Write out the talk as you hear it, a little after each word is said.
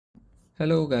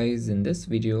Hello guys, in this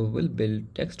video we'll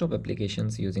build desktop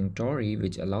applications using Tauri,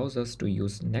 which allows us to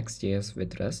use Next.js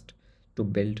with Rust to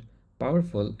build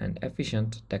powerful and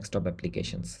efficient desktop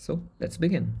applications. So let's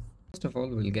begin. First of all,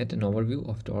 we'll get an overview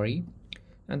of Tauri,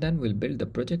 and then we'll build the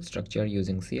project structure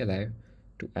using CLI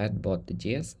to add both the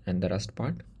JS and the Rust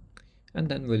part. And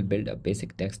then we'll build a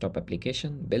basic desktop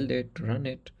application, build it, run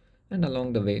it, and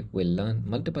along the way we'll learn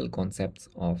multiple concepts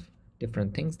of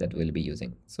different things that we'll be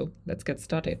using. So let's get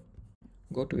started.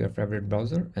 Go to your favorite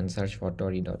browser and search for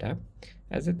Tauri.app.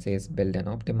 As it says, build an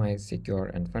optimized, secure,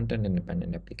 and front-end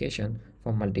independent application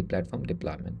for multi-platform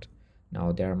deployment.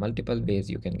 Now, there are multiple ways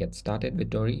you can get started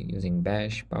with Tauri using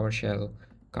Bash, PowerShell,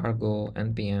 Cargo,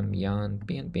 NPM, Yarn,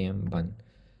 PNPM, Bun.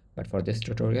 But for this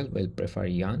tutorial, we'll prefer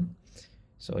Yarn.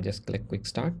 So just click Quick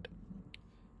Start.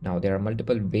 Now, there are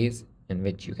multiple ways in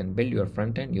which you can build your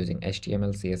front end using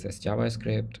HTML, CSS,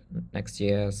 JavaScript,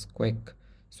 Next.js, Quick,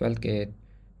 SwellKit,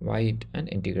 White, and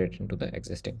integrate into the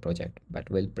existing project. But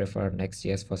we'll prefer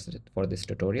Next.js for this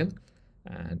tutorial,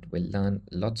 and we'll learn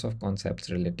lots of concepts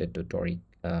related to Tauri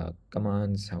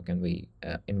commands. How can we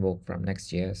invoke from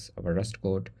Next.js our Rust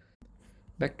code.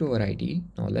 Back to our IDE.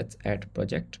 Now let's add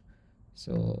project.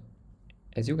 So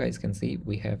as you guys can see,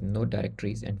 we have no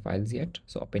directories and files yet.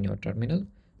 So open your terminal.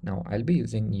 Now I'll be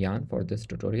using Yarn for this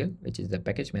tutorial, which is the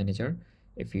package manager.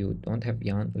 If you don't have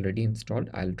Yarn already installed,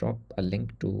 I'll drop a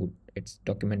link to its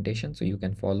documentation so you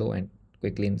can follow and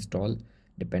quickly install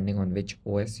depending on which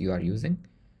OS you are using.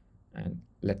 And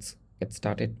let's get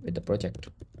started with the project.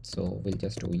 So we'll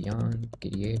just do Yarn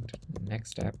create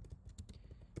next app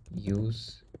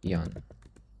use Yarn.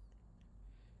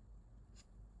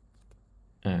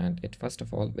 And it first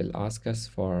of all will ask us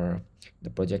for the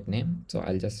project name, so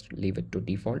I'll just leave it to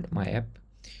default, my app.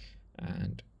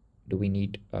 And do we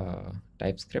need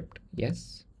TypeScript?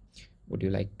 Yes. Would you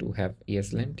like to have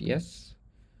ESLint? Yes.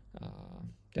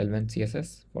 Tailwind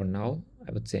CSS? For now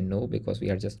I would say no, because we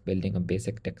are just building a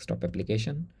basic desktop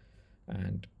application.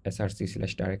 And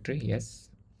src/directory? Yes.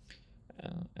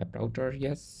 App router?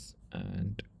 Yes.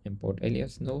 And import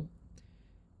alias? No.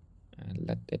 And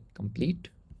let it complete.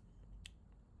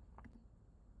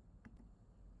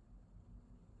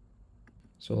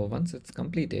 So once it's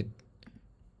completed,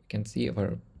 we can see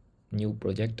our new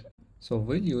project. So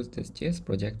we'll use this JS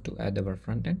project to add our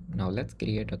front end. Now let's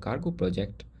create a cargo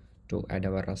project to add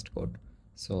our Rust code.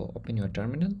 So open your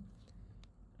terminal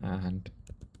and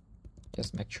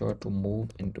just make sure to move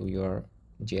into your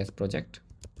JS project.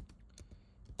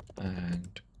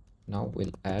 And now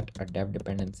we'll add a dev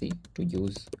dependency to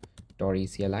use Tauri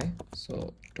CLI.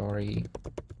 So Tauri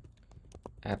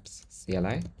apps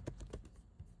CLI.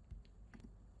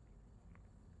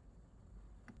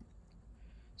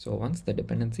 So once the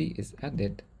dependency is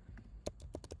added,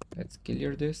 let's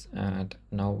clear this, and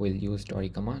now we'll use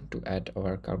Tauri command to add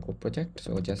our cargo project.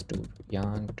 So just do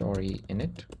yarn Tauri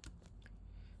init.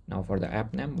 Now for the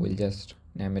app name, we'll just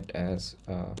name it as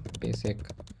basic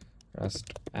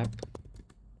Rust app.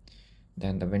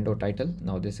 Then the window title.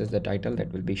 Now this is the title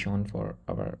that will be shown for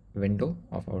our window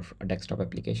of our desktop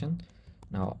application.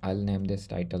 Now I'll name this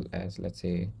title as, let's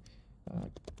say,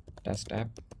 test app.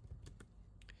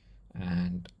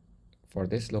 And for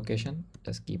this location,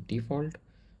 just keep default.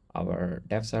 Our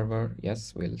dev server,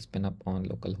 yes, will spin up on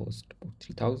localhost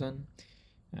 3000.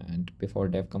 And before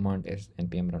dev command is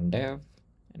npm run dev,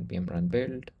 npm run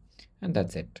build, and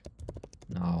that's it.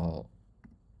 Now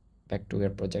back to your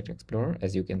project explorer.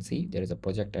 As you can see, there is a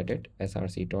project added,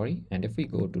 src Tauri. And if we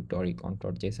go to Tauri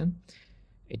conf.json,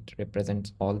 it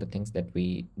represents all the things that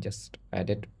we just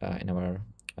added in our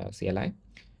CLI.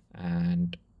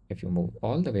 And if you move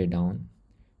all the way down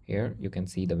here, you can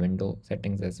see the window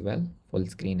settings as well. Full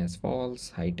screen as false,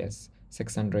 height as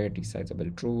 600,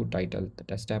 resizable true, title the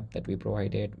test app that we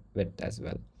provided, width as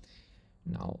well.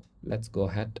 Now let's go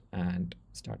ahead and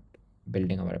start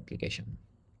building our application.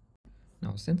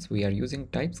 Now since we are using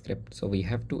TypeScript, so we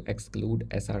have to exclude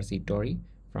src Tauri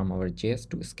from our JS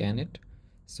to scan it.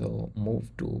 So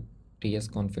move to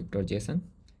tsconfig.json,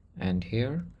 and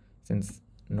here, since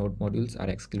node modules are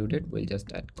excluded, we'll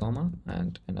just add comma.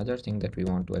 And another thing that we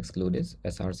want to exclude is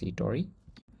src Tauri.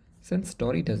 Since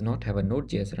Tauri does not have a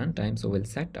Node.js runtime, so we'll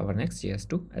set our Next.js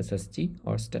to SSG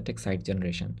or static site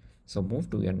generation. So move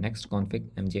to your next config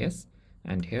mjs,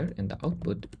 and here in the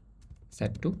output,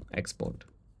 set to export.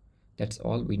 That's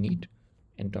all we need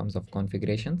in terms of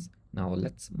configurations. Now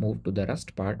let's move to the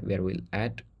Rust part, where we'll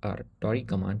add our Tauri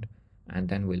command, and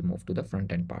then we'll move to the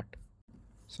front end part.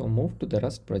 So move to the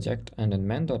Rust project, and in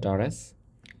main.rs,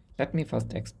 let me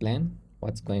first explain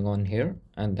what's going on here,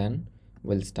 and then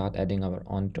we'll start adding our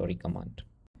own Tauri command.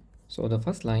 So the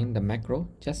first line, the macro,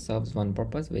 just serves one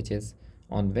purpose, which is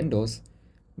on Windows,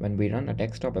 when we run a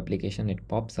desktop application, it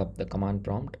pops up the command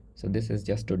prompt. So this is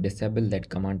just to disable that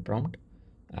command prompt,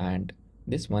 and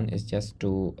this one is just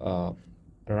to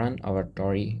run our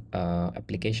Tauri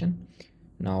application.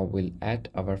 Now we'll add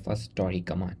our first Tauri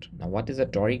command. Now what is a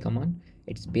Tauri command?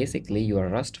 It's basically your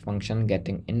Rust function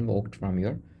getting invoked from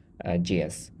your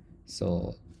JS.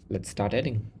 So let's start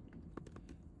adding.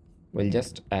 We'll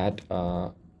just add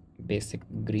a basic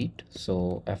greet.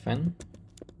 So fn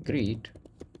greet,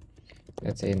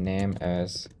 let's say name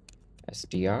as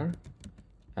str,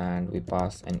 and we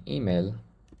pass an email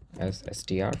as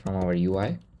str from our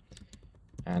UI,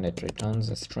 and it returns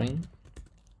a string,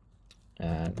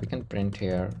 and we can print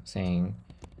here saying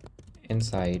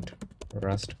inside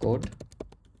Rust code,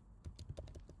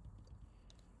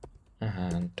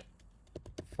 and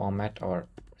format our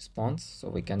response. So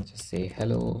we can just say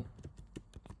hello,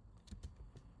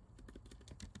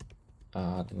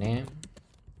 the name,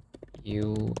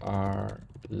 you are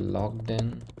logged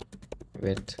in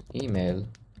with email,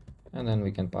 and then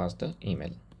we can pass the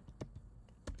email.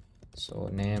 So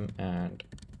name and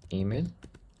email.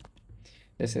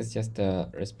 This is just the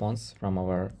response from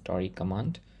our Tauri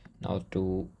command. Now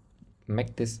to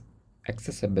make this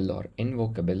accessible or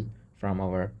invocable from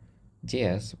our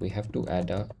JS, we have to add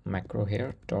a macro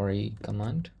here, Tauri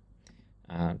command,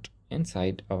 and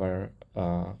inside our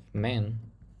main,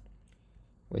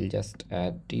 we'll just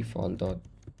add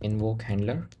default.invoke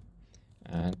handler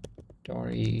and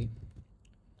Tauri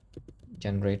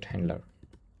generate handler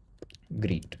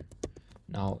greet.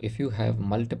 Now if you have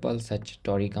multiple such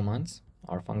Tauri commands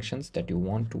or functions that you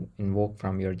want to invoke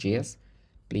from your JS,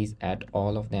 please add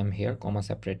all of them here, comma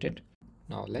separated.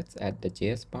 Now let's add the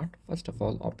JS part. First of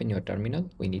all, open your terminal.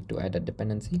 We need to add a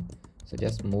dependency. So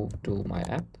just move to my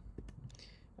app,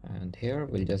 and here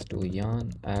we'll just do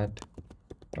yarn add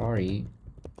Tauri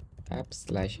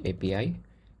app/API.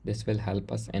 This will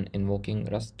help us in invoking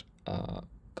Rust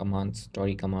commands,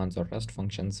 Tauri commands or Rust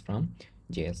functions from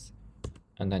JS,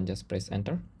 and then just press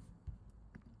enter.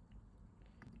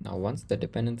 Now once the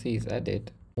dependency is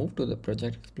added, move to the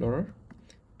project explorer,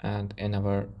 and in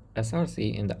our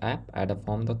src in the app, add a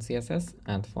form.css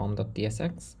and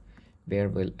form.tsx, where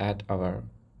we'll add our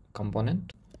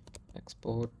component,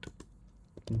 export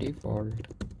default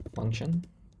function,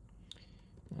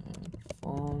 and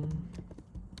form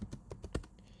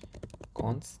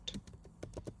const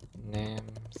name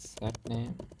set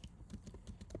name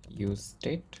use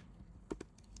state,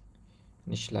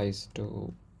 initialize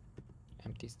to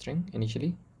empty string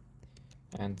initially,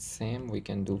 and same we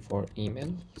can do for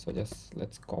email. So just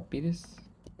let's copy this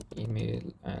email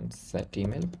and set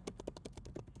email.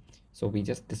 So we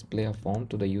just display a form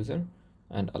to the user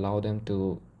and allow them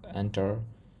to enter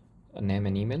a name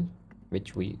and email,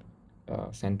 which we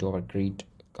send to our greet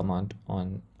command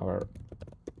on our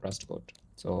Rust code.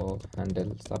 So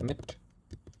handle submit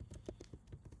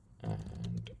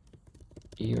and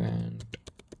event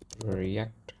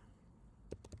react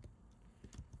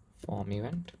form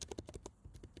event,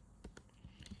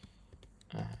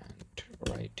 and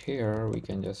right here we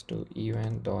can just do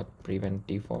event.prevent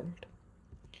default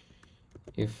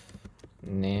if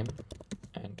name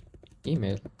and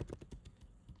email.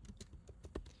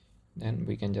 Then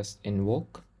we can just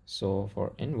invoke. So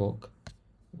for invoke,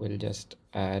 we'll just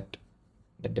add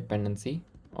the dependency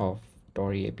of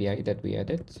Tauri API that we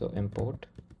added. So import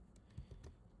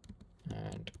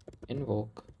and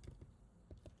invoke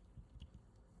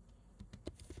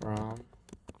from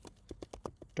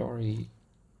Tauri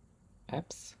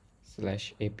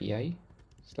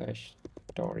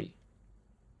apps/API/Tauri,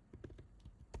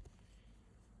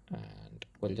 and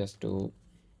we'll just do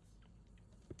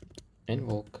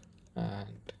invoke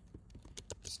and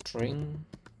string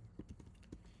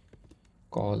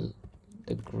call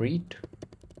the greet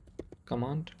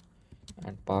command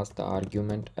and pass the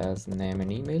argument as name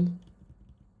and email,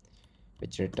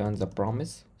 which returns a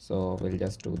promise. So we'll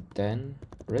just do then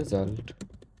result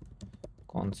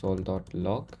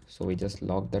console.log. So we just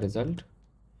log the result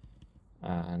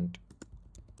and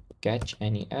catch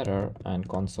any error and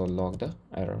console log the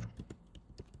error.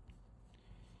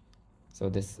 So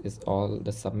this is all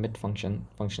the submit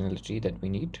functionality that we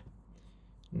need.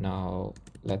 Now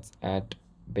let's add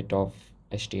bit of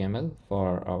HTML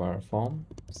for our form.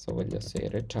 So we'll just say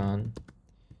return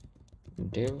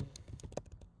div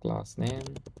class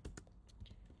name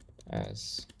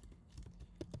as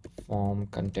form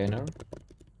container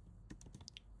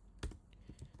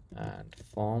and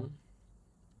form.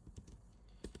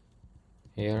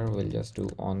 Here we'll just do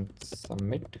on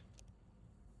submit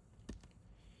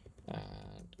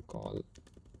and call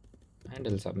and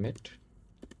I'll submit,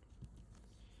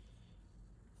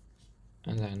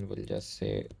 and then we'll just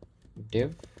say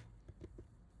div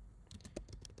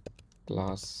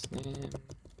class name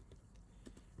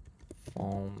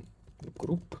form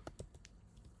group,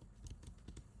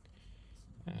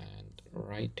 and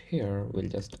right here we'll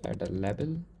just add a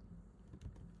label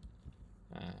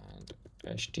and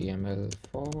HTML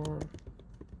for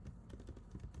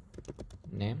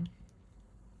name,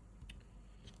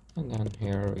 and then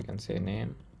here we can say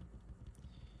name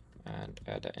and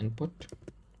add an input.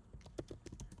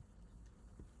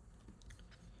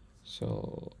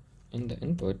 So in the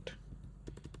input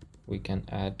we can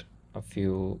add a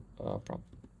few prop.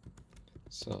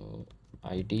 So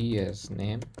ID as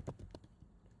name,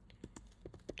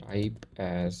 type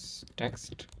as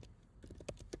text,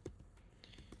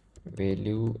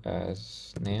 value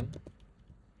as name,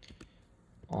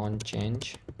 on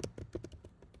change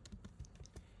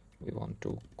we want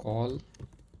to call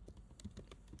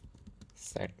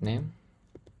set name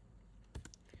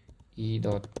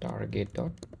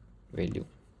e.target.value,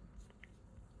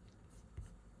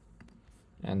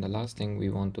 and the last thing we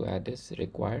want to add is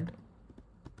required.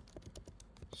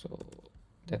 So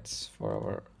that's for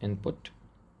our input.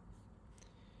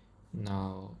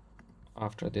 Now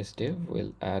after this div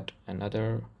we'll add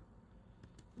another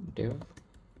div.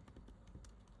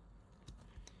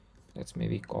 Let's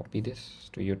maybe copy this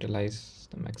to utilize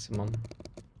the maximum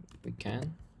we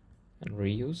can and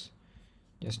reuse.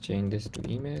 Just change this to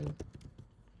email,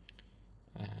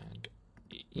 and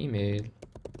email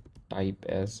type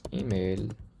as email,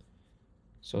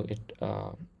 so it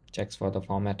checks for the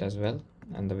format as well,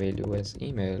 and the value is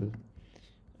email,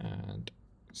 and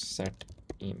set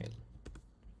email.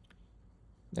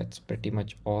 That's pretty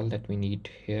much all that we need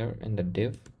here in the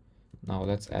div. Now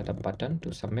let's add a button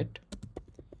to submit,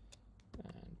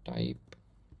 and type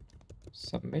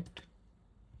submit.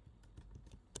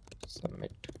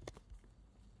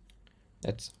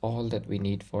 That's all that we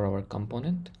need for our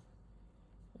component,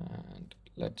 and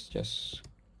let's just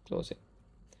close it.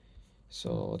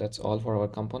 So that's all for our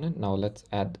component. Now let's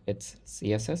add its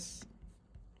CSS.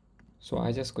 So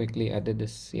I just quickly added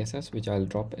this CSS, which I'll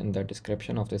drop in the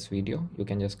description of this video. You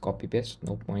can just copy paste,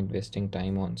 no point wasting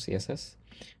time on CSS.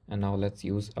 And now let's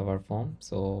use our form.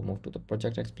 So move to the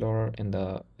project explorer. In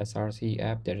the SRC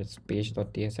app there is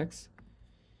page.tsx.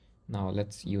 Now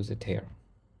let's use it here.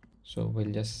 So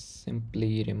we'll just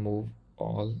simply remove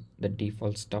all the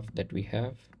default stuff that we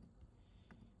have.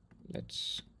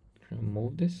 Let's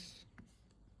remove this,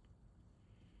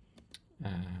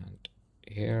 and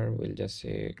here we'll just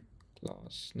say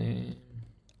class name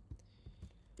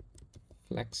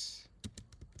flex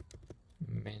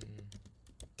min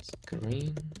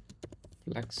screen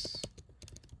flex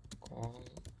call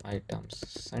items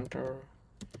center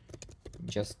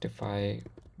justify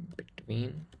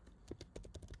between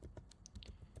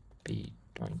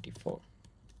P24,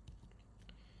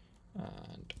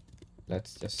 and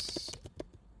let's just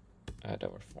add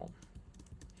our form.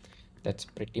 That's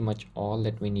pretty much all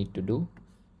that we need to do.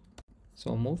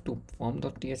 So move to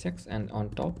form.tsx, and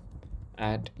on top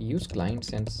add use client,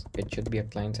 since it should be a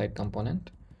client-side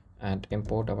component, and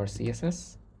import our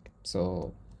CSS.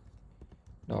 So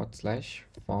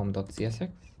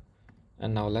 /form.csx,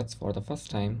 and now let's for the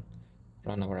first time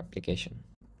run our application.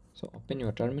 So open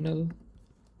your terminal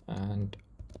and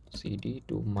cd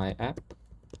to my app,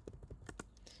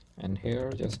 and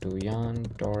here just do yarn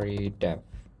Tauri dev.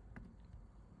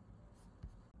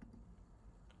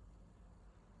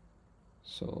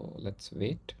 So let's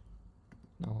wait.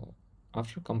 Now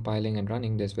after compiling and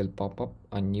running, this will pop up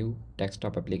a new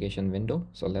desktop application window.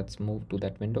 So let's move to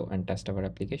that window and test our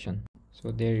application.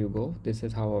 So there you go. This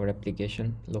is how our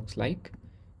application looks like,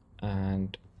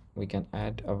 and we can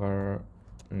add our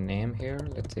name here.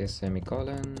 Let's say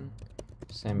semicolon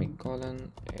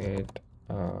it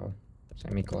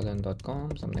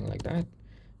semicolon.com, something like that.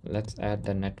 Let's add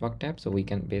the network tab so we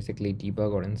can basically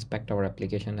debug or inspect our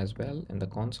application as well in the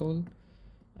console,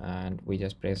 and we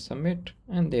just press submit,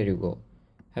 and there you go.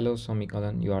 Hello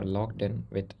semicolon, you are logged in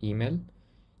with email.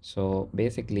 So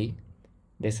basically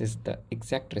this is the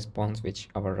exact response which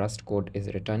our Rust code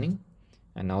is returning.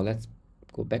 And now let's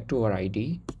go back to our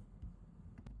IDE.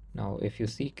 Now if you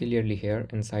see clearly here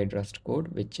inside Rust code,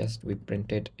 which just we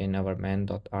printed in our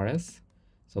main.rs,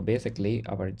 so basically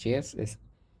our JS is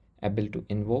able to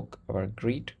invoke our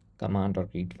greet command or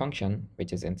greet function,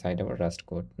 which is inside our Rust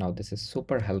code. Now this is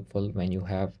super helpful when you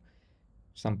have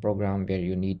some program where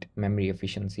you need memory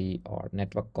efficiency or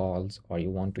network calls, or you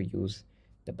want to use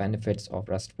the benefits of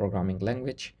Rust programming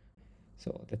language.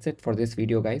 So that's it for this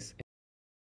video, guys.